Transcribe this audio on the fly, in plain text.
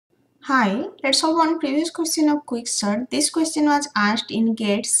Hi, let's solve one previous question of Quicksort. This question was asked in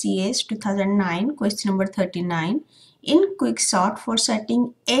GATE CS 2009, question number 39. In Quicksort, for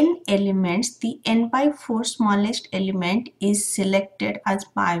setting n elements, the n by 4 smallest element is selected as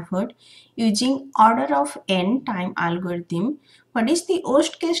pivot using order of n time algorithm. What is the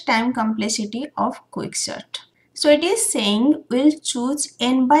worst case time complexity of Quicksort? So it is saying we'll choose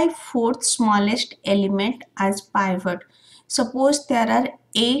n by 4th smallest element as pivot. Suppose there are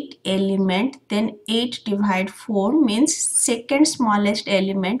 8 elements, then 8 divide 4 means second smallest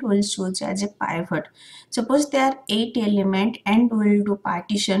element will choose as a pivot. Suppose there are 8 elements and we will do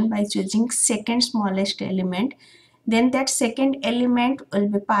partition by choosing second smallest element. Then that second element will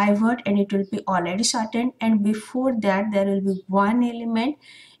be pivot and it will be already certain, and before that there will be one element,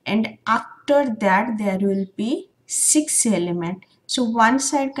 and after that there will be 6 element. So one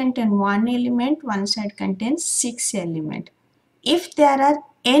side contain one element, one side contains 6 element. If there are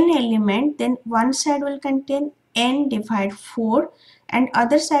n element, then one side will contain n divide 4 and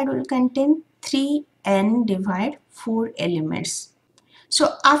other side will contain 3n divide 4 elements.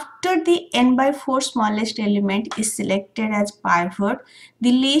 So after the n by 4 smallest element is selected as pivot,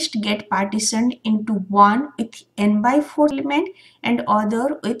 the list get partitioned into one with n by 4 element and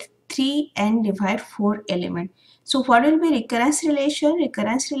other with 3n divide 4 element. So what will be recurrence relation?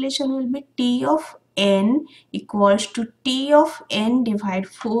 Recurrence relation will be T of n equals to T of n divide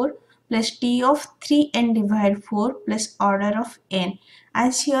 4 plus T of 3n divide 4 plus order of n.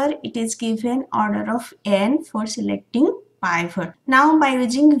 As here it is given order of n for selecting pivot. Now by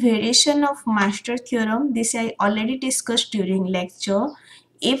using variation of master theorem, this I already discussed during lecture.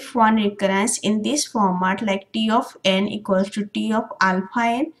 If one recurrence in this format like T of n equals to T of alpha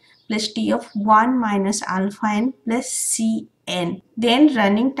n plus T of 1 minus alpha n plus Cn, then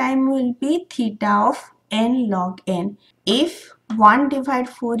running time will be theta of n log n. If 1 divide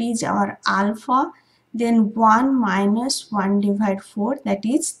 4 is our alpha, then 1 minus 1 divide 4, that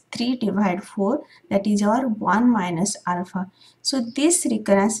is 3 divide 4, that is our 1 minus alpha. So this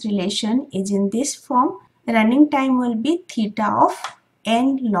recurrence relation is in this form. Running time will be theta of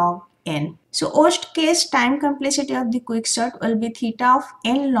n log n. So worst case time complexity of the quicksort will be theta of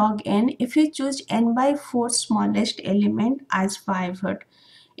n log n if you choose n by 4 smallest element as pivot.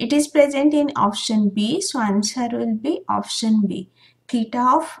 It is present in option B, so answer will be option B, theta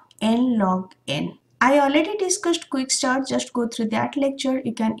of n log n. I already discussed quicksort, just go through that lecture.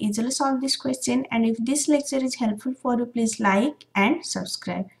 You can easily solve this question, and if this lecture is helpful for you, please like and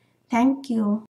subscribe. Thank you.